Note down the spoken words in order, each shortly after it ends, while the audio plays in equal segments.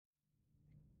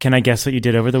Can I guess what you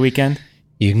did over the weekend?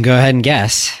 You can go ahead and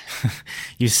guess.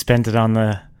 You spent it on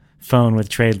the phone with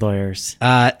trade lawyers.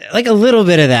 Like a little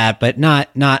bit of that, but not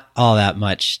all that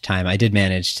much time. I did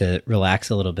manage to relax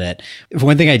a little bit.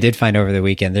 One thing I did find over the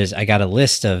weekend, I got a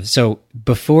list of, so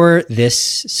before this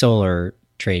solar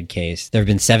trade case, there have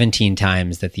been 17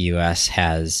 times that the U.S.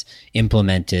 has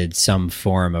implemented some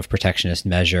form of protectionist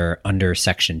measure under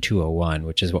Section 201,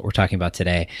 which is what we're talking about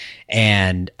today.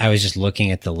 And I was just looking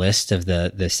at the list of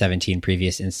the 17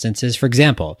 previous instances. For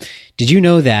example, did you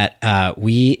know that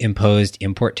we imposed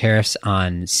import tariffs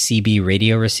on CB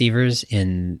radio receivers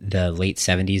in the late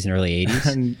 70s and early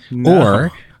 80s? No.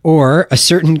 Or a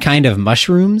certain kind of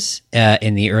mushrooms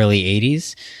in the early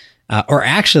 80s? Or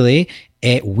actually,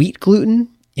 wheat gluten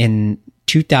in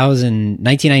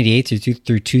 1998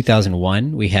 through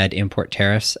 2001, we had import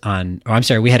tariffs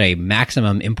we had a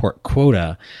maximum import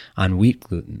quota on wheat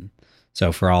gluten.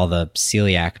 So for all the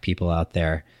celiac people out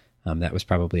there, that was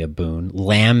probably a boon.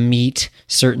 Lamb meat,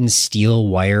 certain steel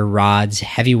wire rods,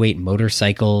 heavyweight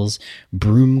motorcycles,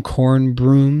 broom corn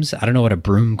brooms. I don't know what a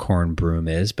broom corn broom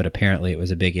is, but apparently it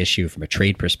was a big issue from a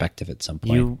trade perspective at some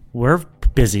point. You were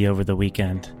busy over the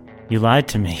weekend. You lied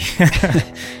to me.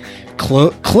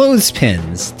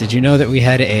 Clothespins. Did you know that we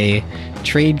had a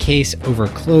trade case over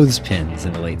clothespins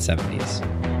in the late 70s?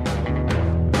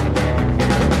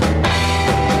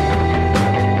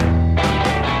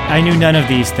 I knew none of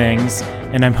these things,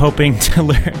 and I'm hoping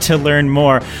to learn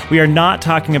more. We are not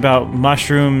talking about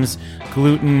mushrooms,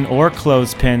 gluten, or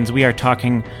clothespins. We are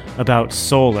talking about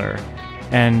solar.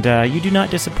 And you do not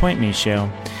disappoint me,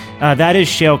 Shale. That is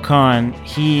Shale Khan.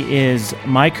 He is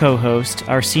my co-host,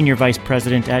 our senior vice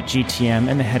president at GTM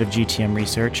and the head of GTM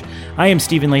Research. I am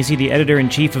Stephen Lacey, the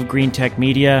editor-in-chief of Green Tech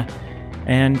Media,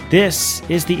 and this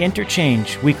is The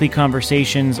Interchange, weekly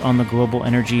conversations on the global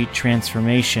energy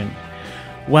transformation.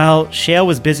 While Shale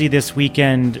was busy this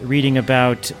weekend reading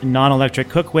about non-electric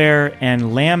cookware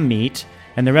and lamb meat,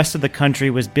 and the rest of the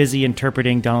country was busy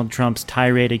interpreting Donald Trump's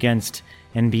tirade against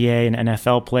NBA and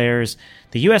NFL players,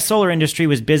 the U.S. solar industry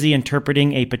was busy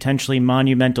interpreting a potentially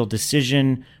monumental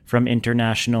decision from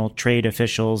international trade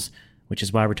officials, which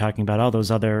is why we're talking about all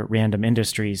those other random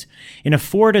industries. In a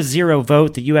 4-0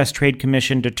 vote, the U.S. Trade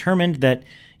Commission determined that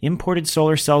imported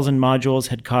solar cells and modules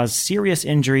had caused serious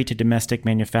injury to domestic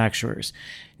manufacturers.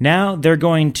 Now they're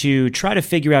going to try to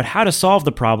figure out how to solve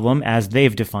the problem, as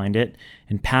they've defined it,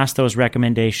 and pass those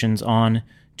recommendations on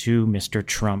to Mr.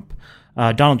 Trump.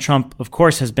 Donald Trump, of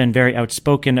course, has been very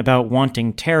outspoken about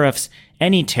wanting tariffs,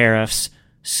 any tariffs.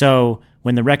 So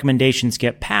when the recommendations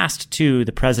get passed to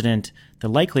the president, the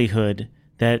likelihood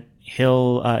that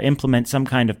he'll implement some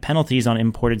kind of penalties on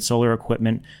imported solar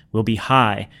equipment will be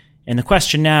high. And the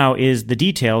question now is the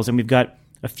details, and we've got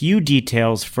a few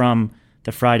details from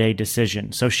the Friday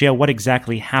decision. So, Shale, what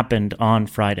exactly happened on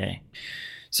Friday?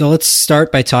 So let's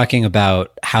start by talking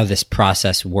about how this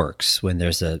process works when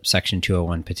there's a Section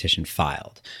 201 petition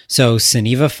filed. So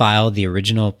Suniva filed the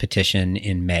original petition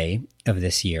in May of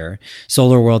this year.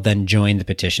 SolarWorld then joined the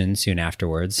petition soon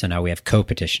afterwards. So now we have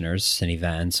co-petitioners,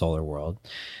 Suniva and SolarWorld.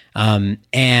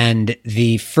 And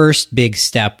the first big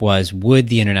step was, would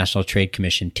the International Trade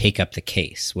Commission take up the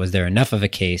case? Was there enough of a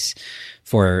case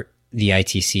for the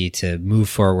ITC to move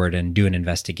forward and do an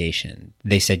investigation?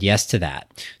 They said yes to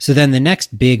that. So then the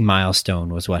next big milestone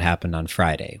was what happened on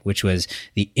Friday, which was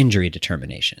the injury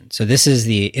determination. So this is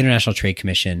the International Trade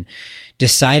Commission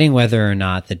deciding whether or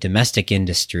not the domestic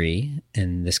industry,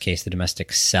 in this case, the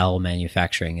domestic cell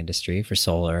manufacturing industry for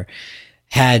solar,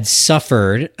 had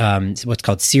suffered what's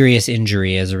called serious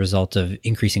injury as a result of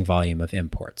increasing volume of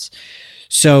imports.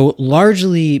 So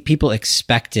largely, people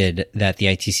expected that the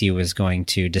ITC was going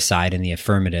to decide in the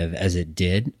affirmative, as it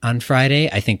did on Friday.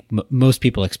 I think most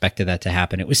people expected that to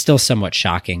happen. It was still somewhat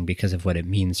shocking because of what it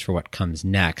means for what comes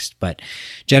next. But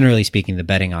generally speaking, the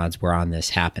betting odds were on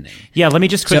this happening. Yeah, let me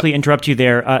just quickly interrupt you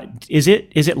there. Is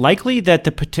it likely that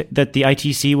the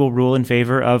ITC will rule in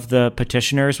favor of the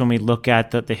petitioners when we look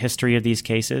at the history of these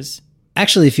cases?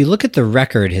 Actually, if you look at the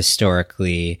record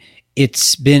historically,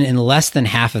 it's been in less than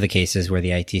half of the cases where the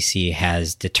ITC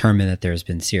has determined that there's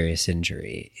been serious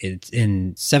injury. It's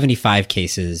in 75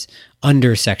 cases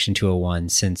under Section 201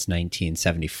 since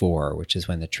 1974, which is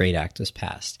when the Trade Act was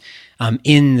passed.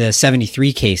 In the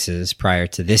 73 cases prior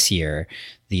to this year,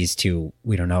 these two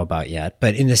we don't know about yet,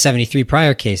 but in the 73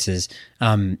 prior cases,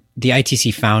 the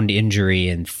ITC found injury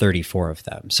in 34 of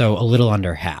them, so a little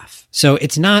under half. So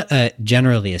it's not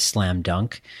generally a slam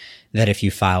dunk that if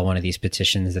you file one of these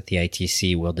petitions that the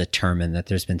ITC will determine that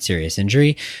there's been serious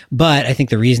injury. But I think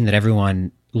the reason that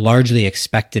everyone largely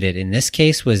expected it in this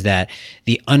case was that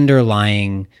the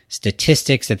underlying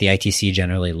statistics that the ITC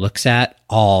generally looks at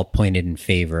all pointed in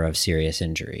favor of serious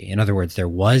injury. In other words, there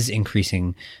was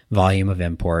increasing volume of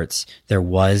imports, there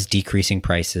was decreasing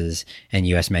prices, and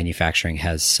U.S. manufacturing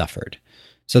has suffered.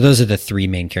 So those are the three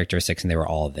main characteristics, and they were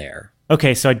all there.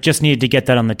 Okay, so I just needed to get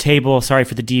that on the table. Sorry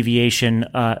for the deviation.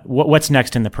 What's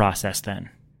next in the process then?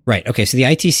 Right. Okay. So the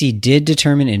ITC did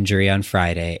determine injury on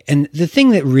Friday. And the thing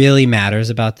that really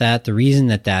matters about that, the reason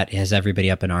that has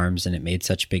everybody up in arms and it made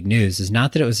such big news is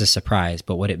not that it was a surprise,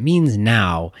 but what it means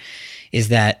now is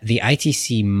that the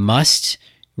ITC must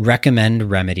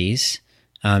recommend remedies.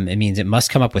 It means it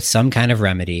must come up with some kind of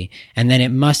remedy, and then it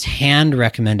must hand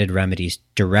recommended remedies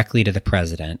directly to the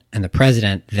president, and the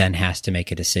president then has to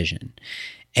make a decision.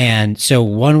 And so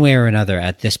one way or another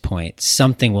at this point,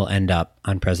 something will end up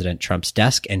on President Trump's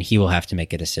desk and he will have to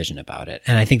make a decision about it.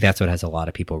 And I think that's what has a lot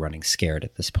of people running scared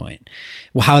at this point.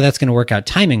 Well, how that's going to work out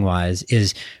timing wise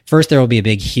is first, there will be a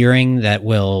big hearing that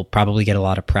will probably get a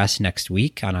lot of press next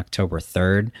week on October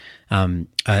 3rd.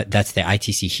 That's the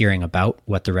ITC hearing about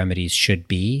what the remedies should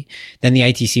be. Then the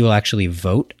ITC will actually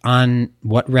vote on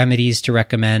what remedies to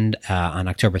recommend on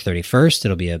October 31st.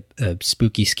 It'll be a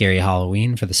spooky, scary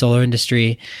Halloween for the solar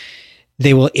industry.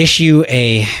 They will issue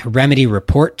a remedy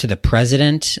report to the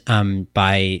president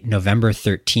by November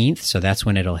 13th. So that's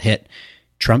when it'll hit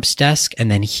Trump's desk. And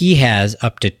then he has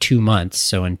up to 2 months,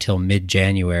 so until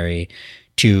mid-January,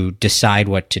 to decide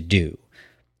what to do.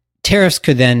 Tariffs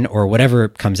could then, or whatever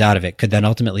comes out of it, could then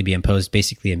ultimately be imposed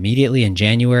basically immediately in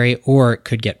January, or it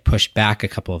could get pushed back a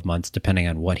couple of months depending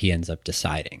on what he ends up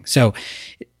deciding. So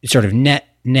sort of net,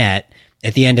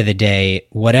 at the end of the day,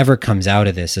 whatever comes out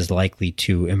of this is likely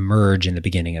to emerge in the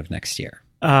beginning of next year.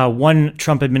 One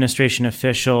Trump administration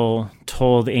official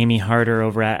told Amy Harder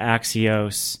over at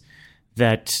Axios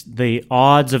that the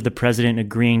odds of the president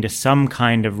agreeing to some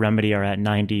kind of remedy are at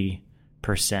 90%.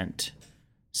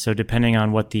 So depending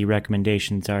on what the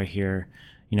recommendations are here,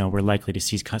 we're likely to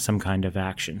see some kind of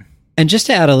action. And just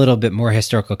to add a little bit more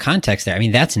historical context there, I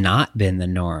mean, that's not been the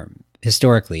norm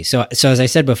historically. So as I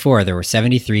said before, there were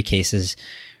 73 cases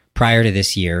prior to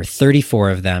this year. 34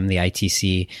 of them, the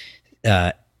ITC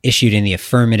issued in the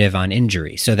affirmative on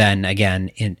injury. So then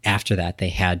again, after that, they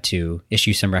had to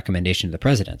issue some recommendation to the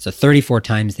president. So 34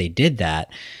 times they did that.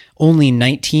 Only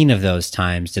 19 of those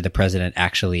times did the president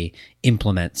actually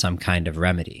implement some kind of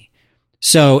remedy.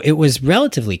 So it was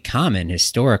relatively common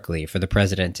historically for the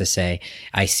president to say,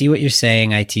 I see what you're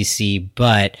saying, ITC,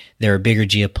 but there are bigger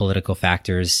geopolitical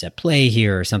factors at play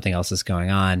here or something else is going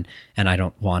on, and I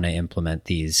don't want to implement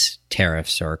these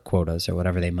tariffs or quotas or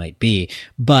whatever they might be.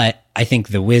 But I think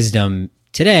the wisdom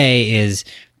today is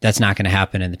that's not going to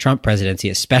happen in the Trump presidency,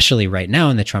 especially right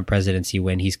now in the Trump presidency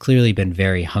when he's clearly been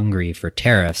very hungry for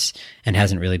tariffs and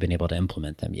hasn't really been able to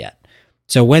implement them yet.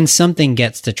 So when something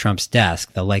gets to Trump's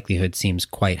desk, the likelihood seems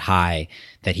quite high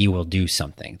that he will do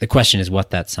something. The question is what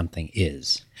that something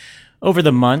is. Over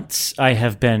the months, I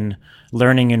have been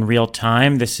learning in real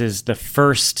time. This is the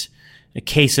first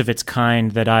case of its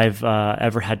kind that I've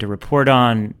ever had to report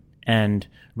on and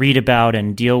read about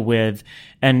and deal with.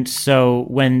 And so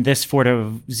when this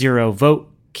 4-0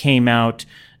 vote came out,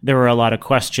 there were a lot of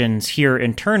questions here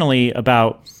internally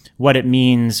about what it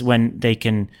means when they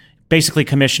can, basically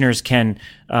commissioners can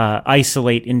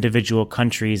isolate individual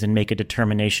countries and make a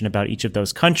determination about each of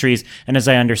those countries. And as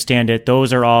I understand it,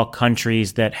 those are all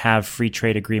countries that have free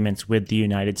trade agreements with the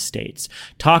United States.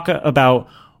 Talk about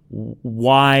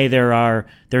why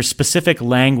there's specific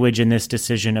language in this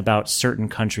decision about certain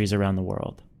countries around the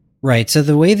world. Right. So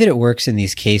the way that it works in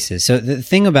these cases, so the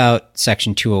thing about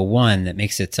Section 201 that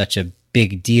makes it such a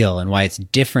big deal and why it's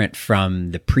different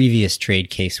from the previous trade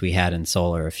case we had in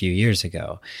solar a few years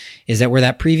ago is that where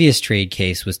that previous trade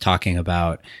case was talking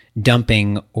about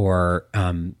dumping or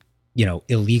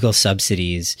illegal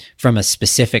subsidies from a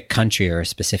specific country or a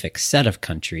specific set of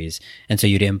countries. And so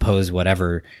you'd impose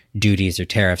whatever duties or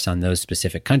tariffs on those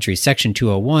specific countries. Section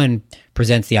 201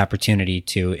 presents the opportunity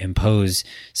to impose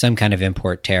some kind of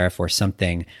import tariff or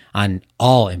something on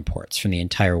all imports from the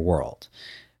entire world.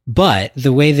 But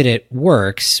the way that it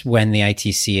works when the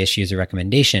ITC issues a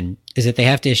recommendation is that they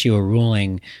have to issue a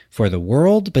ruling for the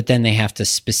world, but then they have to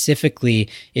specifically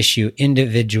issue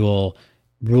individual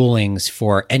rulings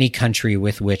for any country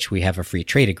with which we have a free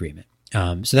trade agreement.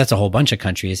 So that's a whole bunch of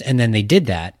countries. And then they did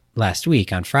that last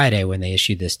week on Friday when they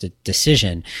issued this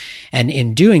decision. And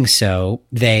in doing so,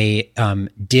 they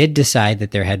did decide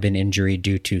that there had been injury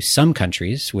due to some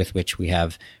countries with which we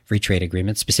have free trade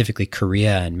agreements, specifically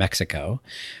Korea and Mexico.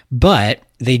 But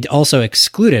they also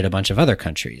excluded a bunch of other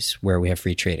countries where we have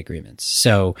free trade agreements.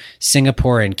 So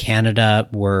Singapore and Canada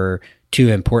were two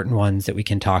important ones that we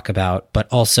can talk about, but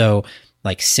also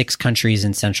like 6 countries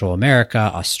in Central America,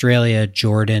 Australia,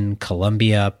 Jordan,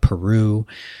 Colombia, Peru.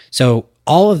 So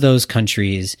all of those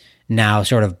countries now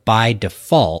sort of by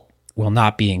default will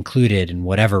not be included in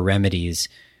whatever remedies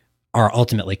are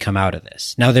ultimately come out of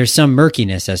this. Now, there's some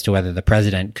murkiness as to whether the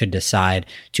president could decide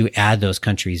to add those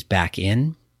countries back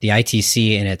in. The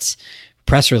ITC in its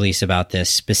press release about this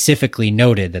specifically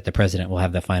noted that the president will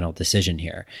have the final decision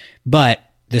here. But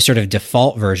the sort of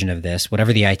default version of this,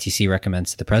 whatever the ITC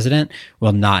recommends to the president,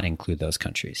 will not include those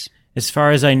countries. As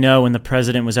far as I know, when the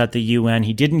president was at the UN,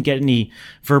 he didn't get any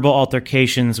verbal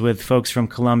altercations with folks from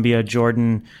Colombia,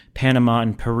 Jordan, Panama,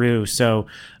 and Peru. So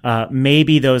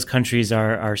maybe those countries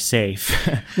are safe.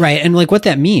 Right. And like what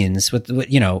that means,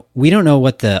 we don't know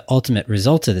what the ultimate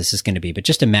result of this is going to be, but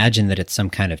just imagine that it's some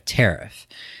kind of tariff.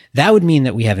 That would mean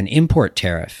that we have an import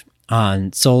tariff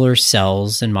on solar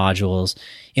cells and modules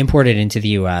imported into the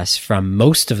US from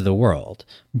most of the world,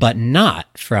 but not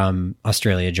from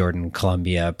Australia, Jordan,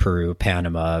 Colombia, Peru,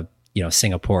 Panama,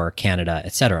 Singapore, Canada,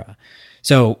 etc.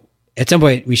 So at some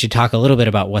point, we should talk a little bit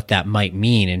about what that might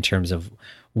mean in terms of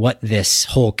what this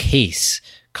whole case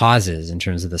causes in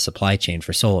terms of the supply chain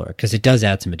for solar, because it does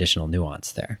add some additional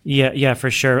nuance there. Yeah,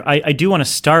 for sure. I do want to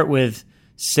start with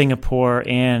Singapore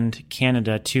and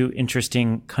Canada, 2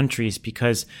 interesting countries,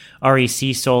 because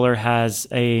REC Solar has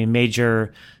a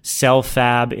major cell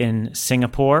fab in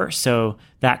Singapore, so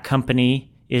that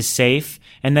company is safe.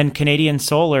 And then Canadian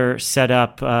Solar set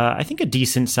up, I think, a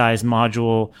decent-sized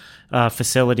module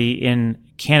facility in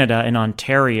Canada, in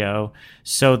Ontario.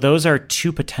 So those are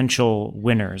 2 potential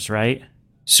winners, right?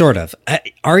 Sort of.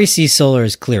 REC Solar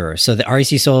is clearer. So the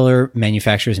REC Solar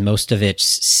manufactures most of its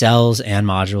cells and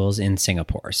modules in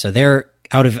Singapore. So they're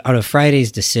out of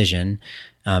Friday's decision,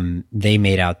 they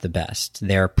made out the best.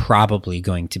 They're probably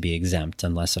going to be exempt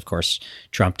unless, of course,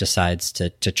 Trump decides to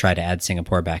try to add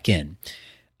Singapore back in.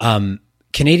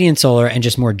 Canadian Solar, and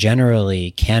just more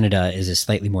generally, Canada is a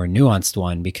slightly more nuanced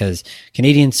one, because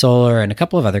Canadian Solar and a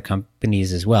couple of other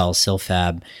companies as well,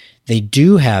 Silfab, they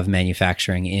do have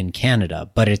manufacturing in Canada,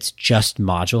 but it's just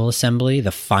module assembly,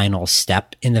 the final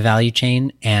step in the value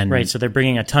chain. And right, so they're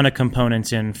bringing a ton of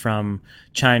components in from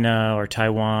China or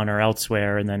Taiwan or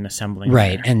elsewhere and then assembling.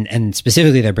 Right, there. And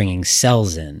specifically they're bringing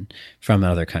cells in from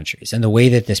other countries. And the way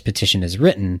that this petition is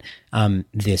written,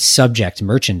 the subject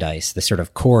merchandise, the sort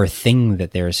of core thing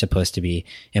that they're supposed to be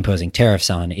imposing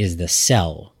tariffs on, is the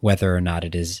cell, whether or not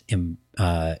it is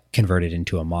converted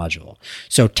into a module.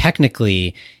 So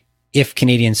technically, if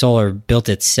Canadian Solar built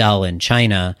its cell in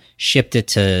China, shipped it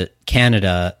to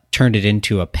Canada, turned it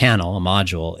into a panel, a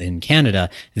module in Canada,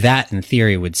 that in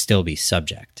theory would still be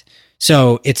subject.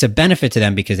 So it's a benefit to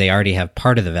them because they already have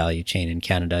part of the value chain in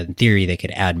Canada. In theory, they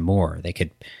could add more. They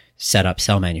could set up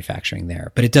cell manufacturing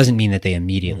there, but it doesn't mean that they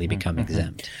immediately become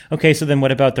exempt. Okay, so then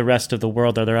what about the rest of the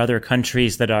world? Are there other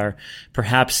countries that are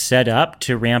perhaps set up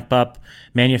to ramp up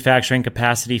manufacturing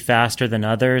capacity faster than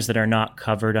others that are not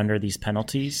covered under these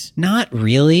penalties? Not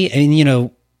really. I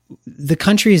mean, the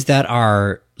countries that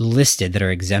are listed, that are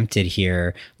exempted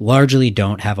here, largely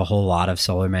don't have a whole lot of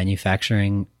solar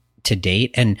manufacturing to date.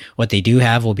 And what they do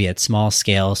have will be at small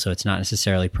scale, so it's not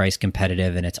necessarily price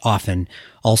competitive, and it's often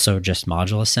also just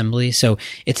module assembly. So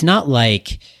it's not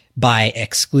like by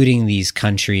excluding these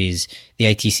countries, the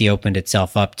ITC opened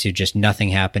itself up to just nothing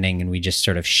happening and we just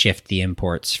sort of shift the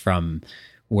imports from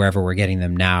wherever we're getting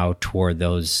them now toward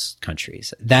those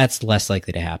countries. That's less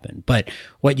likely to happen. But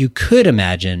what you could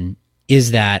imagine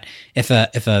is that if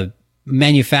a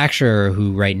manufacturer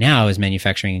who right now is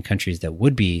manufacturing in countries that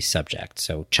would be subject,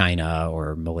 so China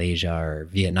or Malaysia or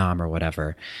Vietnam or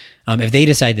whatever, if they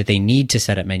decide that they need to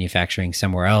set up manufacturing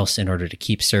somewhere else in order to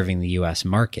keep serving the U.S.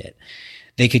 market,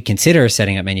 they could consider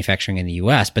setting up manufacturing in the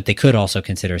U.S., but they could also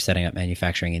consider setting up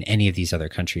manufacturing in any of these other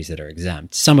countries that are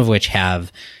exempt, some of which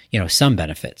have, some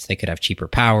benefits. They could have cheaper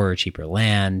power, cheaper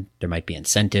land. There might be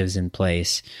incentives in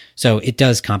place. So it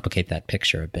does complicate that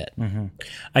picture a bit. Mm-hmm.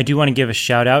 I do want to give a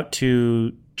shout out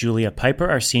to Julia Piper,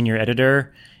 our senior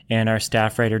editor, and our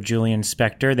staff writer, Julian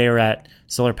Spector. They were at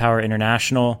Solar Power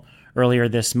International earlier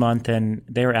this month, and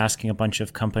they were asking a bunch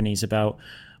of companies about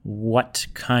what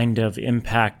kind of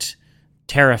impact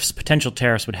potential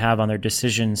tariffs would have on their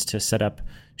decisions to set up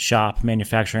shop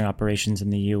manufacturing operations in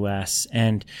the US.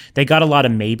 And they got a lot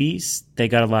of maybes. They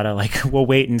got a lot of like, we'll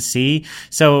wait and see.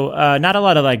 So not a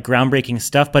lot of like groundbreaking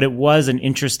stuff, but it was an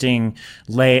interesting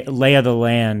lay of the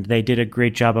land. They did a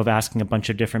great job of asking a bunch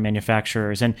of different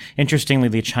manufacturers. And interestingly,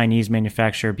 the Chinese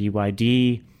manufacturer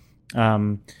BYD,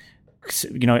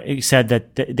 it said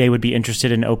that they would be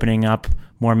interested in opening up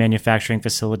more manufacturing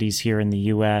facilities here in the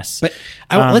U.S. But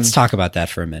let's talk about that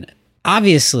for a minute.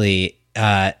 Obviously,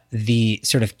 the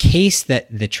sort of case that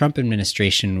the Trump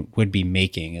administration would be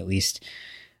making, at least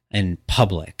in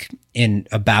public,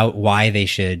 about why they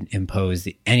should impose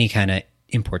any kind of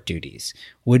import duties,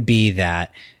 would be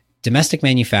that domestic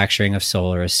manufacturing of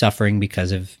solar is suffering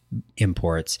because of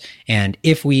imports. And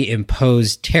if we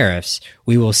impose tariffs,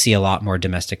 we will see a lot more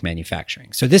domestic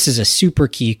manufacturing. So this is a super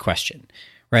key question,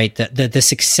 right? The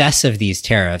success of these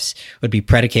tariffs would be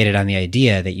predicated on the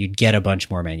idea that you'd get a bunch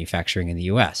more manufacturing in the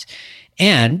US.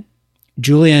 And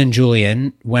Julia and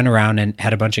Julian went around and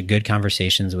had a bunch of good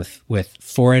conversations with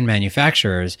foreign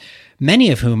manufacturers, many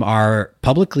of whom are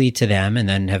publicly to them and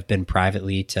then have been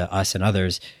privately to us and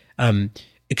others,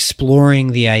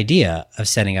 exploring the idea of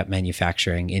setting up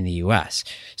manufacturing in the US.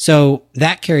 So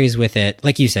that carries with it,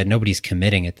 like you said, nobody's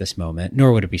committing at this moment,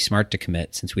 nor would it be smart to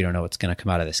commit since we don't know what's going to come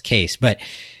out of this case. But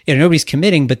nobody's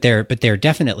committing, but they're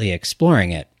definitely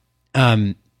exploring it.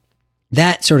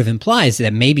 That sort of implies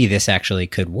that maybe this actually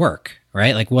could work,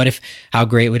 right? Like how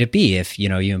great would it be if,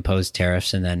 you impose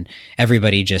tariffs and then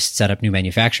everybody just set up new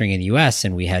manufacturing in the US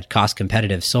and we had cost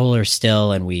competitive solar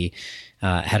still and we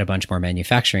had a bunch more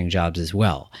manufacturing jobs as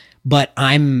well. But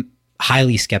I'm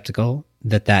highly skeptical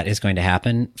that is going to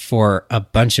happen for a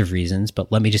bunch of reasons, but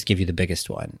let me just give you the biggest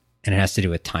one, and it has to do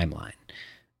with timeline.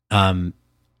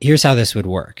 Here's how this would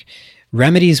work.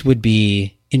 Remedies would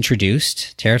be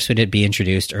introduced, tariffs would be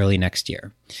introduced early next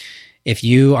year. If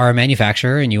you are a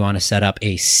manufacturer and you want to set up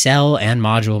a cell and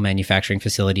module manufacturing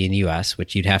facility in the US,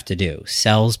 which you'd have to do,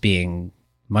 cells being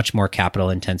much more capital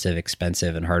intensive,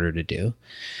 expensive, and harder to do,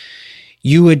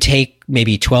 you would take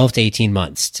maybe 12 to 18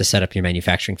 months to set up your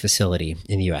manufacturing facility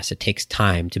in the US. It takes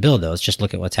time to build those. Just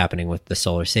look at what's happening with the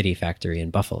Solar City factory in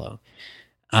Buffalo.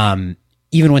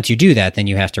 Even once you do that, then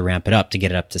you have to ramp it up to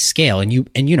get it up to scale. And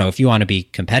if you want to be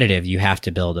competitive, you have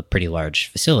to build a pretty large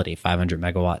facility, 500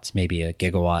 megawatts, maybe a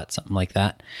gigawatt, something like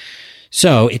that.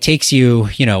 So it takes you,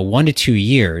 1 to 2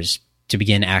 years to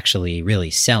begin actually really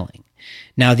selling.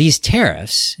 Now, these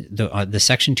tariffs, the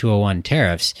Section 201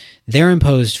 tariffs, they're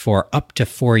imposed for up to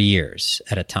 4 years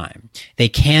at a time. They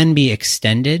can be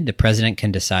extended. The president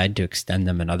can decide to extend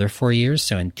them another 4 years.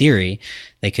 So in theory,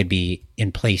 they could be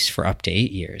in place for up to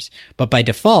 8 years. But by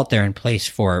default, they're in place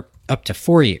for up to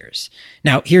 4 years.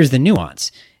 Now, here's the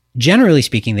nuance. Generally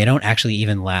speaking, they don't actually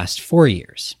even last 4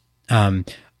 years.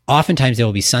 Oftentimes they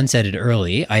will be sunsetted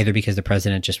early, either because the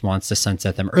president just wants to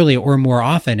sunset them early, or more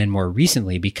often and more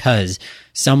recently because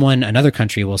another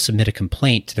country will submit a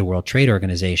complaint to the World Trade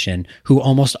Organization, who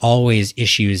almost always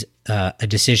issues a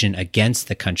decision against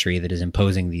the country that is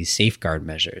imposing these safeguard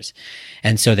measures.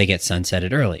 And so they get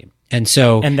sunsetted early. And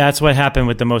that's what happened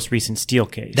with the most recent steel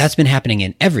case. That's been happening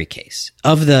in every case.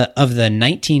 Of the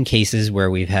 19 cases where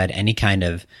we've had any kind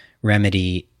of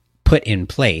remedy put in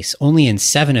place, only in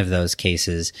 7 of those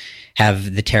cases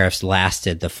have the tariffs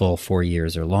lasted the full 4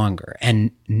 years or longer.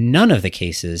 And none of the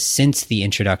cases since the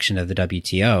introduction of the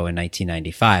WTO in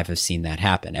 1995 have seen that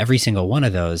happen. Every single one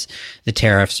of those, the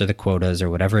tariffs or the quotas or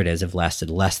whatever it is, have lasted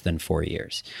less than 4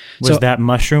 years. Was that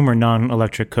mushroom or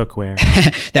non-electric cookware?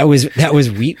 That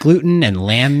was wheat gluten and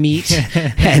lamb meat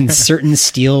and certain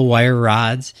steel wire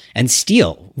rods and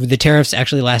steel. The tariffs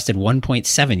actually lasted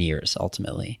 1.7 years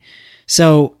ultimately.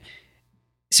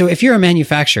 So if you're a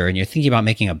manufacturer and you're thinking about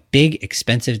making a big,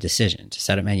 expensive decision to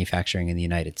set up manufacturing in the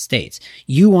United States,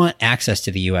 you want access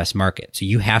to the U.S. market. So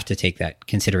you have to take that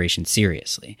consideration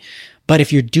seriously. But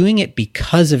if you're doing it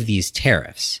because of these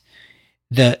tariffs,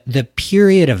 the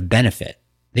period of benefit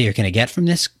that you're going to get from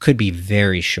this could be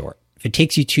very short. If it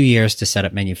takes you 2 years to set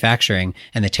up manufacturing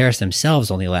and the tariffs themselves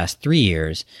only last 3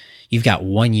 years, you've got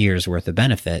 1 year's worth of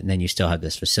benefit and then you still have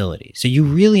this facility. So you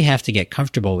really have to get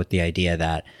comfortable with the idea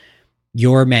that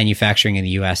your manufacturing in the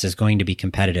U.S. is going to be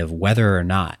competitive whether or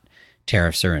not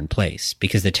tariffs are in place,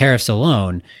 because the tariffs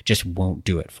alone just won't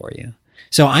do it for you.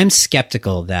 So I'm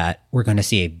skeptical that we're going to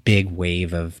see a big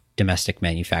wave of domestic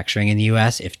manufacturing in the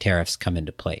U.S. if tariffs come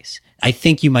into place. I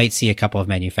think you might see a couple of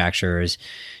manufacturers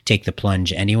take the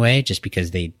plunge anyway, just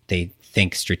because they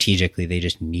think strategically they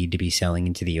just need to be selling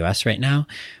into the U.S. right now.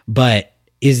 But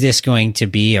is this going to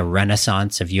be a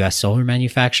renaissance of U.S. solar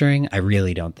manufacturing? I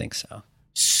really don't think so.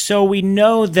 So we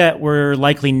know that we're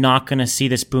likely not going to see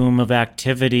this boom of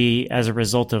activity as a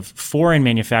result of foreign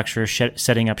manufacturers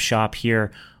setting up shop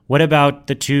here. What about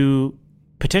the two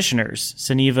petitioners,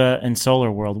 Suniva and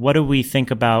SolarWorld? What do we think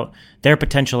about their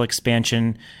potential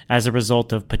expansion as a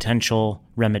result of potential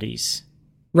remedies?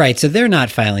 Right. So they're not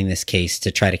filing this case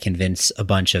to try to convince a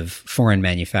bunch of foreign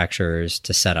manufacturers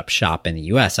to set up shop in the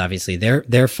US. Obviously,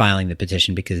 they're filing the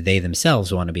petition because they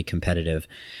themselves want to be competitive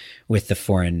with the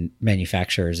foreign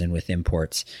manufacturers and with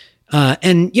imports. I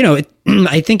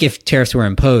think if tariffs were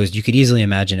imposed, you could easily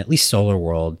imagine at least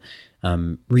SolarWorld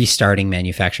restarting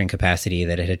manufacturing capacity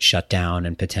that it had shut down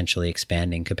and potentially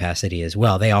expanding capacity as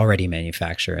well. They already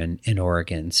manufacture in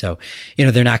Oregon. So,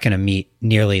 they're not going to meet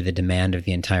nearly the demand of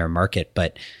the entire market,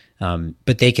 but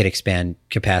they could expand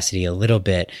capacity a little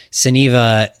bit.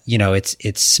 Suniva,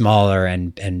 it's smaller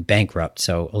and bankrupt,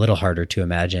 so a little harder to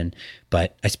imagine,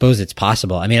 but I suppose it's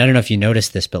possible. I mean, I don't know if you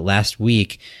noticed this, but last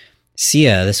week,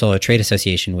 SEIA, the Solar Trade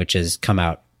Association, which has come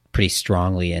out pretty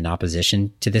strongly in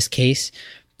opposition to this case,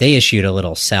 they issued a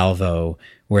little salvo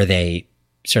where they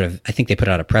I think they put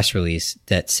out a press release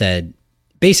that said,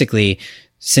 basically,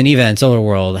 Suniva and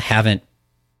SolarWorld haven't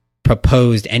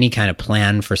proposed any kind of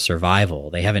plan for survival.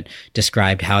 They haven't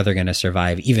described how they're going to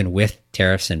survive, even with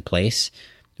tariffs in place,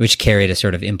 which carried a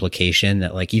sort of implication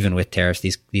that, like, even with tariffs,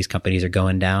 these companies are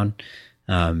going down.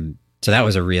 So that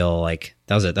was a real, that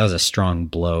was a strong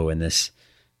blow in this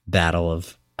battle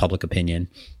of public opinion.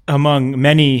 Among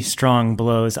many strong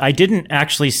blows. I didn't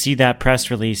actually see that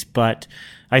press release, but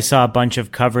I saw a bunch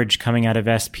of coverage coming out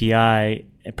of SPI,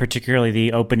 particularly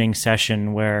the opening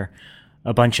session where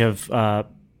a bunch of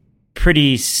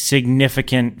pretty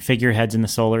significant figureheads in the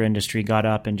solar industry got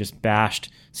up and just bashed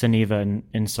Suniva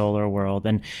in SolarWorld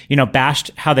and,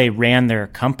 bashed how they ran their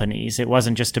companies. It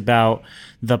wasn't just about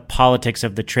the politics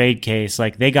of the trade case.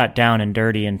 Like, they got down and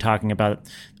dirty and talking about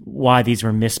why these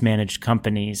were mismanaged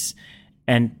companies.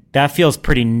 And that feels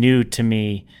pretty new to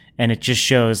me. And it just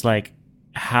shows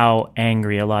how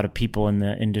angry a lot of people in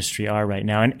the industry are right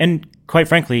now. And quite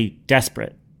frankly,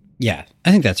 desperate. Yeah,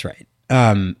 I think that's right.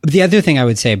 The other thing I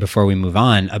would say before we move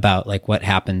on about what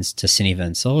happens to Suniva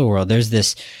and SolarWorld, there's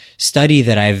this study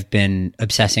that I've been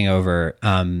obsessing over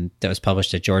that was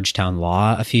published at Georgetown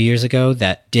Law a few years ago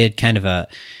that did kind of a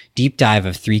deep dive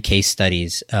of 3 case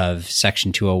studies of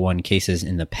Section 201 cases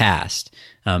in the past.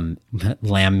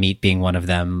 Lamb meat being one of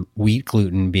them, wheat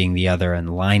gluten being the other,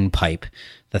 and line pipe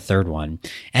the third one.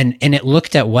 And it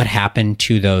looked at what happened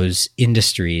to those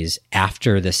industries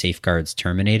after the safeguards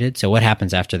terminated. So what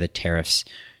happens after the tariffs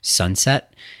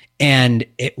sunset? And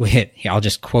I'll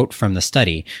just quote from the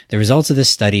study. The results of this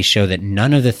study show that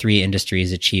none of the 3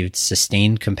 industries achieved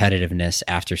sustained competitiveness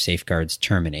after safeguards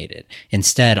terminated.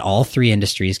 Instead, all 3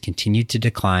 industries continued to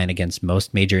decline against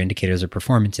most major indicators of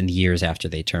performance in the years after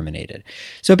they terminated.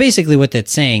 So basically what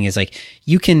that's saying is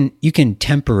you can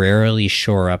temporarily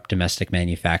shore up domestic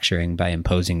manufacturing by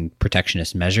imposing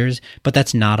protectionist measures, but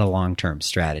that's not a long-term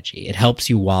strategy. It helps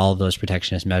you while those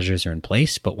protectionist measures are in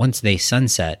place, but once they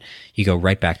sunset, you go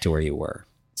right back to where you were.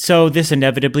 So this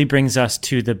inevitably brings us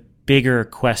to the bigger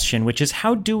question, which is,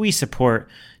 how do we support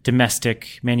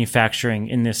domestic manufacturing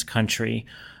in this country?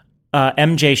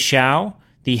 MJ Shao,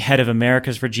 the head of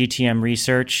Americas for GTM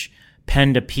Research,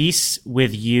 penned a piece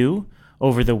with you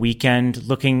over the weekend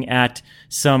looking at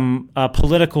some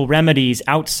political remedies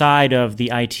outside of the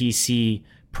ITC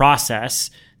process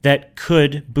that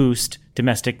could boost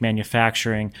domestic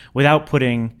manufacturing without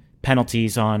putting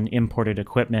penalties on imported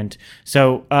equipment.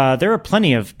 So there are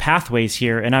plenty of pathways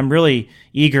here, and I'm really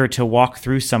eager to walk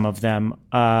through some of them.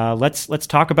 Let's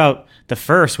talk about the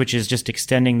first, which is just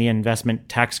extending the investment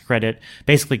tax credit,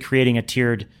 basically creating a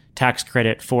tiered tax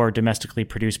credit for domestically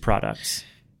produced products.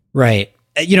 Right.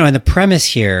 And the premise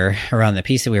here around the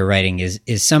piece that we were writing is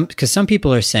because some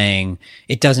people are saying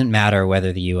it doesn't matter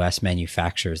whether the U.S.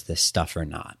 manufactures this stuff or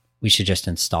not. We should just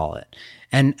install it.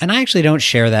 And I actually don't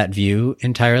share that view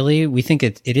entirely. We think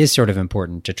it is sort of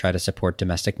important to try to support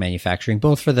domestic manufacturing,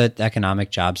 both for the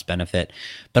economic jobs benefit,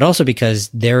 but also because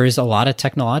there is a lot of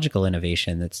technological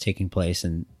innovation that's taking place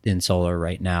in solar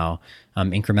right now,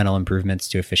 incremental improvements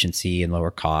to efficiency and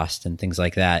lower cost and things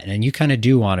like that. And you kind of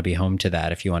do want to be home to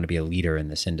that if you want to be a leader in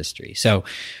this industry. So,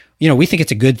 we think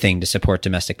it's a good thing to support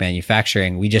domestic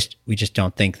manufacturing. We just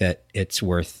don't think that it's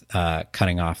worth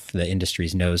cutting off the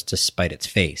industry's nose to spite its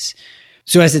face.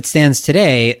 So as it stands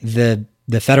today, the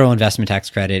federal investment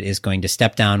tax credit is going to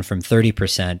step down from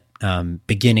 30%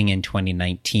 beginning in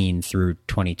 2019 through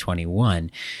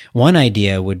 2021. One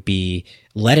idea would be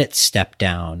let it step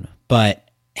down, but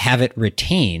have it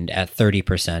retained at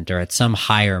 30% or at some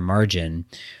higher margin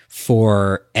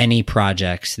for any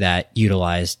projects that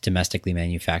utilize domestically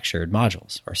manufactured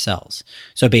modules or cells.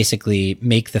 So basically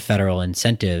make the federal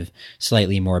incentive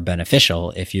slightly more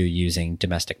beneficial if you're using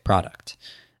domestic product.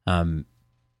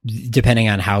 Depending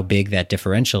on how big that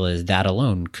differential is, that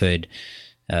alone could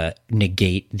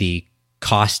negate the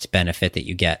cost benefit that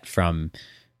you get from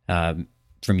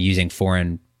using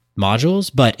foreign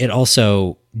modules, but it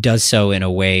also does so in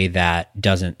a way that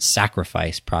doesn't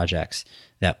sacrifice projects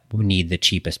that need the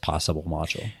cheapest possible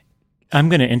module. I'm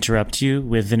going to interrupt you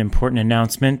with an important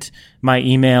announcement. My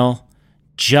email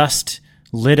just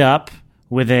lit up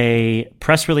with a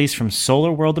press release from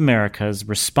Solar World Americas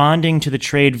responding to the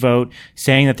trade vote,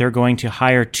 saying that they're going to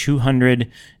hire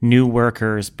 200 new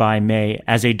workers by May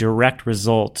as a direct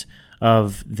result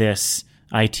of this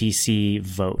ITC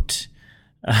vote.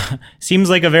 Seems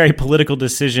like a very political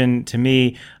decision to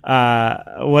me.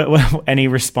 What any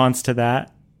response to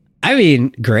that? I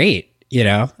mean, great.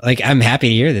 Like I'm happy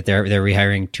to hear that they're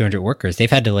rehiring 200 workers. They've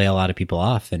had to lay a lot of people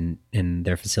off in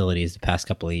their facilities the past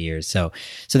couple of years. So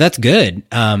that's good.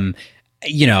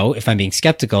 If I'm being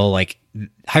skeptical, like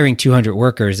hiring 200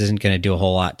 workers isn't going to do a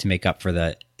whole lot to make up for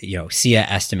the, SIA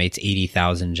estimates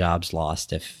 80,000 jobs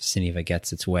lost if Suniva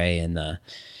gets its way in the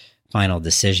final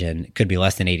decision. It could be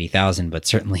less than 80,000, but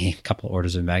certainly a couple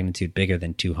orders of magnitude bigger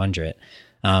than 200.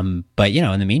 But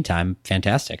in the meantime,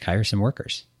 fantastic. Hire some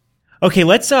workers. Okay,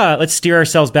 let's steer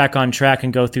ourselves back on track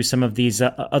and go through some of these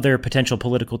other potential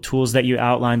political tools that you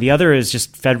outlined. The other is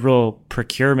just federal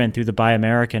procurement through the Buy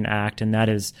American Act, and that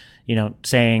is,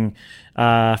 saying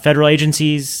federal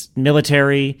agencies,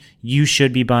 military, you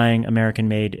should be buying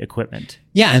American-made equipment.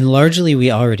 Yeah, and largely we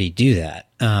already do that.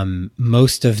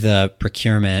 Most of the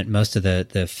procurement, most of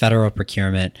the federal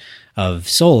procurement of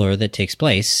solar that takes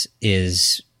place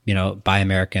is, Buy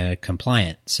America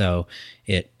compliant. So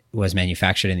it was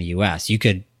manufactured in the U.S. You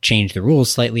could change the rules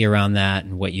slightly around that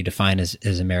and what you define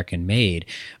as American made.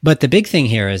 But the big thing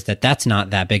here is that that's not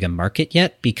that big a market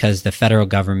yet because the federal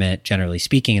government, generally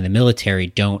speaking, and the military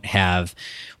don't have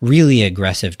really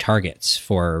aggressive targets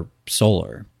for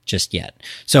solar just yet.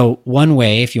 So one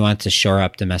way, if you want to shore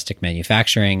up domestic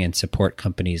manufacturing and support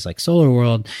companies like Solar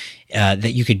World,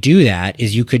 that you could do that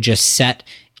is you could just set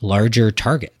larger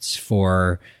targets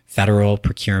for federal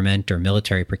procurement or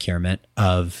military procurement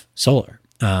of solar,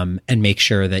 and make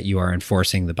sure that you are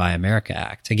enforcing the Buy America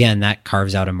Act. Again, that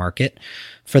carves out a market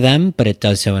for them, but it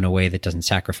does so in a way that doesn't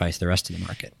sacrifice the rest of the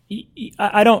market.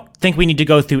 I don't think we need to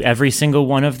go through every single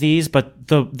one of these, but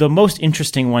the most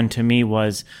interesting one to me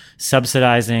was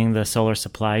subsidizing the solar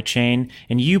supply chain.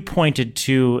 And you pointed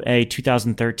to a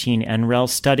 2013 NREL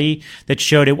study that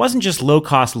showed it wasn't just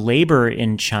low-cost labor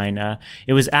in China.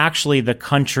 It was actually the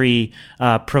country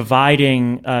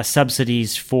providing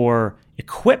subsidies for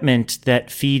equipment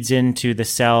that feeds into the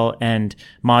cell and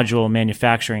module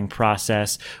manufacturing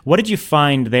process. What did you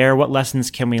find there? What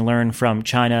lessons can we learn from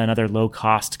China and other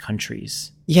low-cost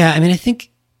countries? Yeah, I mean, I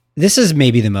think this is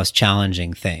maybe the most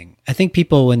challenging thing. I think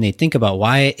people, when they think about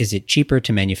why is it cheaper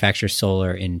to manufacture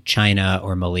solar in China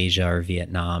or Malaysia or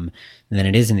Vietnam than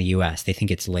it is in the US, they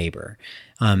think it's labor.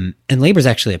 And labor is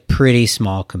actually a pretty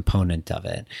small component of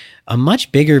it. A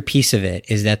much bigger piece of it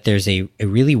is that there's a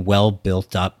really well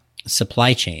built up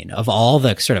supply chain of all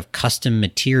the sort of custom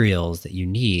materials that you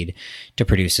need to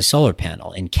produce a solar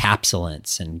panel,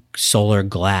 encapsulants and solar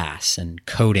glass and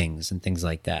coatings and things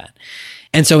like that.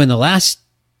 And so in the last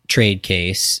trade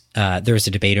case, there was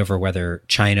a debate over whether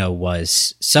China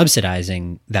was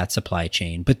subsidizing that supply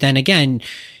chain. But then again,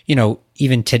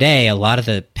 even today, a lot of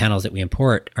the panels that we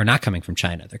import are not coming from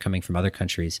China. They're coming from other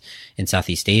countries in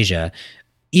Southeast Asia.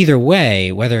 Either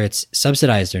way, whether it's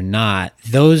subsidized or not,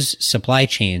 those supply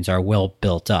chains are well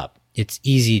built up. It's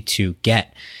easy to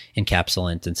get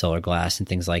encapsulant and solar glass and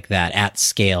things like that at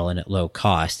scale and at low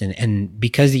cost. And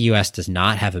because the US does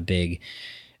not have a big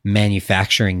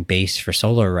manufacturing base for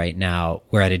solar right now,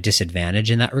 we're at a disadvantage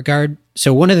in that regard.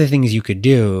 So one of the things you could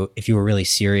do if you were really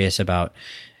serious about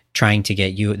trying to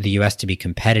get the US to be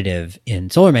competitive in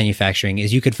solar manufacturing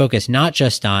is you could focus not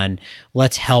just on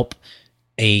let's help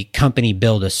a company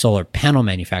build a solar panel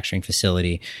manufacturing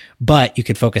facility, but you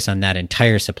could focus on that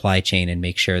entire supply chain and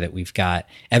make sure that we've got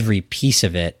every piece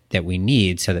of it that we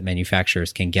need so that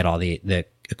manufacturers can get all the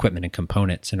equipment and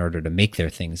components in order to make their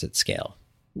things at scale.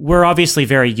 We're obviously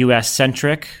very US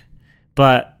centric,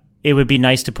 but it would be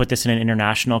nice to put this in an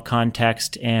international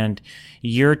context. And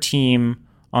your team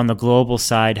on the global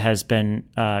side has been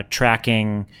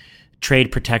tracking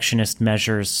trade protectionist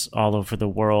measures all over the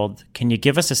world. Can you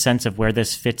give us a sense of where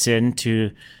this fits into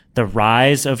the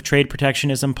rise of trade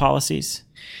protectionism policies?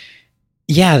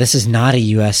 Yeah, this is not a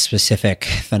U.S. specific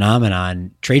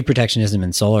phenomenon. Trade protectionism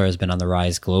in solar has been on the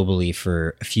rise globally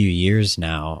for a few years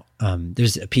now.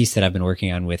 There's a piece that I've been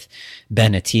working on with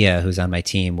Ben Attia, who's on my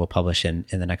team, we'll publish in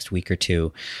the next week or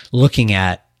two, looking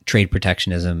at trade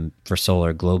protectionism for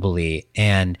solar globally.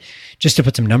 And just to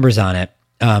put some numbers on it,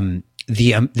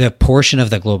 the portion of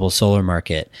the global solar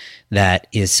market that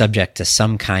is subject to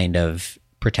some kind of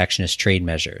protectionist trade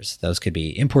measures, those could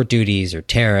be import duties or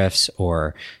tariffs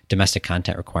or domestic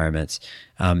content requirements,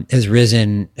 has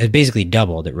basically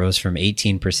doubled. It rose from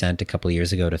 18% a couple of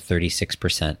years ago to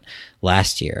 36%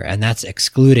 last year. And that's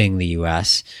excluding the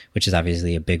US, which is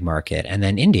obviously a big market. And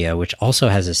then India, which also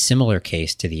has a similar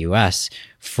case to the US,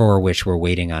 for which we're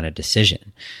waiting on a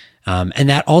decision. And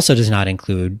that also does not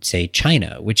include, say,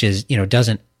 China, which is,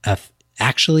 doesn't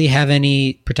actually have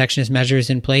any protectionist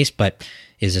measures in place, but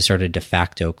is a sort of de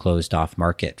facto closed off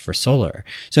market for solar.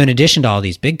 So in addition to all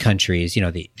these big countries,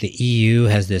 the EU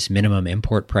has this minimum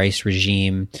import price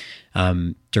regime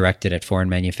directed at foreign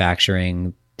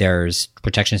manufacturing. There's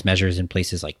protectionist measures in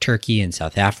places like Turkey and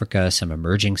South Africa, some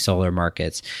emerging solar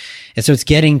markets. And so it's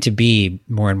getting to be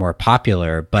more and more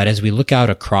popular. But as we look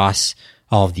out across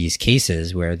all of these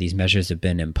cases where these measures have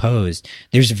been imposed,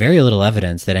 there's very little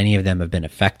evidence that any of them have been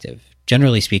effective.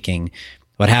 Generally speaking,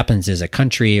 what happens is a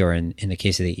country, or in the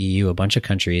case of the EU, a bunch of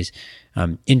countries,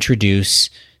 introduce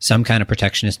some kind of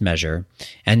protectionist measure,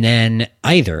 and then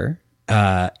either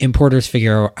importers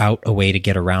figure out a way to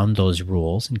get around those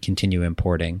rules and continue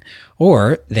importing,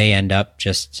 or they end up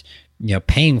just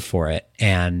paying for it,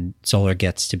 and solar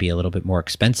gets to be a little bit more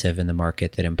expensive in the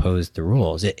market that imposed the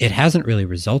rules. It hasn't really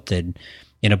resulted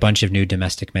in a bunch of new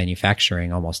domestic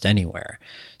manufacturing almost anywhere.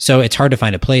 So it's hard to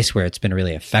find a place where it's been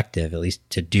really effective, at least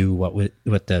to do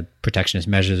what the protectionist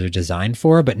measures are designed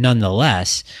for. But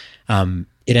nonetheless,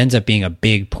 it ends up being a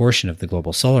big portion of the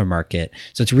global solar market.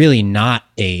 So it's really not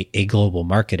a global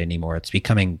market anymore. It's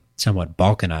becoming somewhat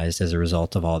balkanized as a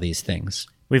result of all these things.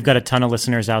 We've got a ton of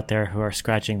listeners out there who are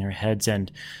scratching their heads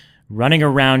and running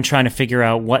around trying to figure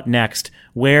out what next.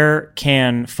 Where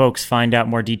can folks find out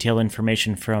more detailed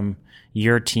information from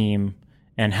your team,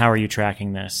 and how are you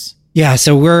tracking this? Yeah,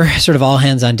 so we're sort of all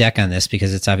hands on deck on this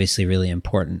because it's obviously really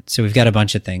important. So we've got a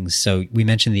bunch of things. So we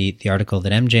mentioned the article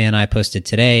that MJ and I posted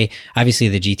today. Obviously,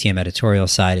 the GTM editorial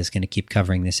side is going to keep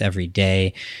covering this every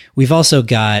day. We've also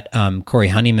got Corey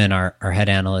Honeyman, our head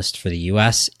analyst for the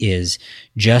US, is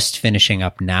just finishing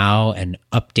up now an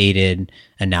updated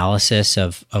analysis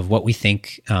of what we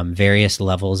think various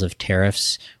levels of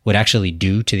tariffs would actually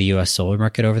do to the U.S. solar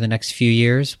market over the next few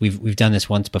years. We've done this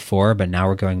once before, but now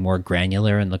we're going more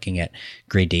granular and looking at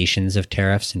gradations of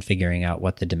tariffs and figuring out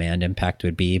what the demand impact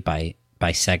would be by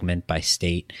segment, by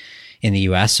state in the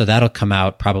U.S. So that'll come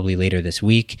out probably later this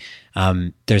week.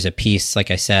 There's a piece, like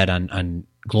I said, on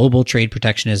global trade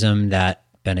protectionism that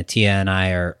Ben Attia and I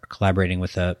are collaborating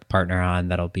with a partner on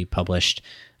that'll be published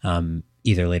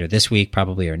either later this week,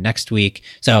 probably, or next week.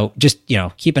 So just,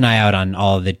 keep an eye out on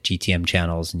all of the GTM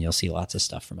channels and you'll see lots of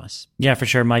stuff from us. Yeah, for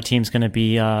sure. My team's going to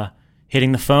be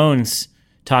hitting the phones,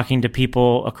 talking to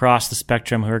people across the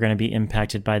spectrum who are going to be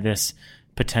impacted by this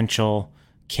potential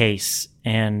case.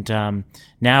 And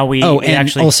now we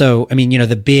actually... also,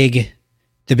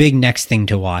 the big next thing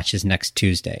to watch is next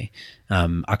Tuesday,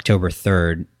 October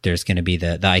 3rd. There's going to be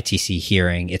the ITC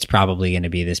hearing. It's probably going to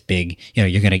be this big,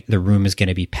 the room is going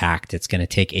to be packed. It's going to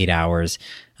take 8 hours.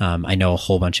 I know a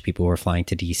whole bunch of people who are flying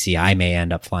to DC. I may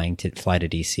end up fly to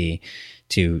DC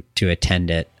to attend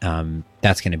it.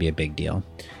 That's going to be a big deal.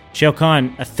 Shail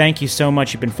Khan, thank you so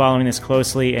much. You've been following this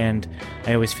closely, and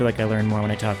I always feel like I learn more when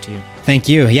I talk to you. Thank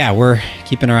you. Yeah, we're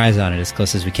keeping our eyes on it as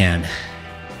close as we can.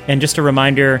 And just a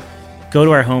reminder, go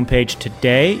to our homepage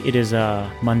today. It is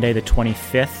Monday the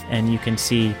 25th, and you can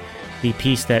see the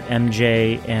piece that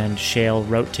MJ and Shail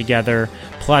wrote together,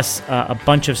 plus a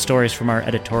bunch of stories from our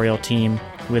editorial team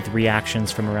with reactions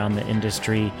from around the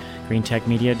industry,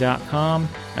 greentechmedia.com,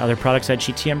 other products at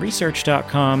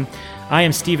gtmresearch.com. I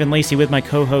am Stephen Lacey with my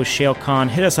co-host Shail Khan.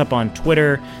 Hit us up on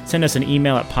Twitter. Send us an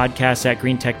email at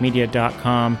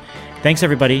podcast@greentechmedia.com. Thanks,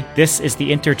 everybody. This is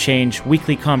The Interchange,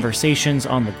 weekly conversations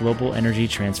on the global energy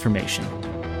transformation.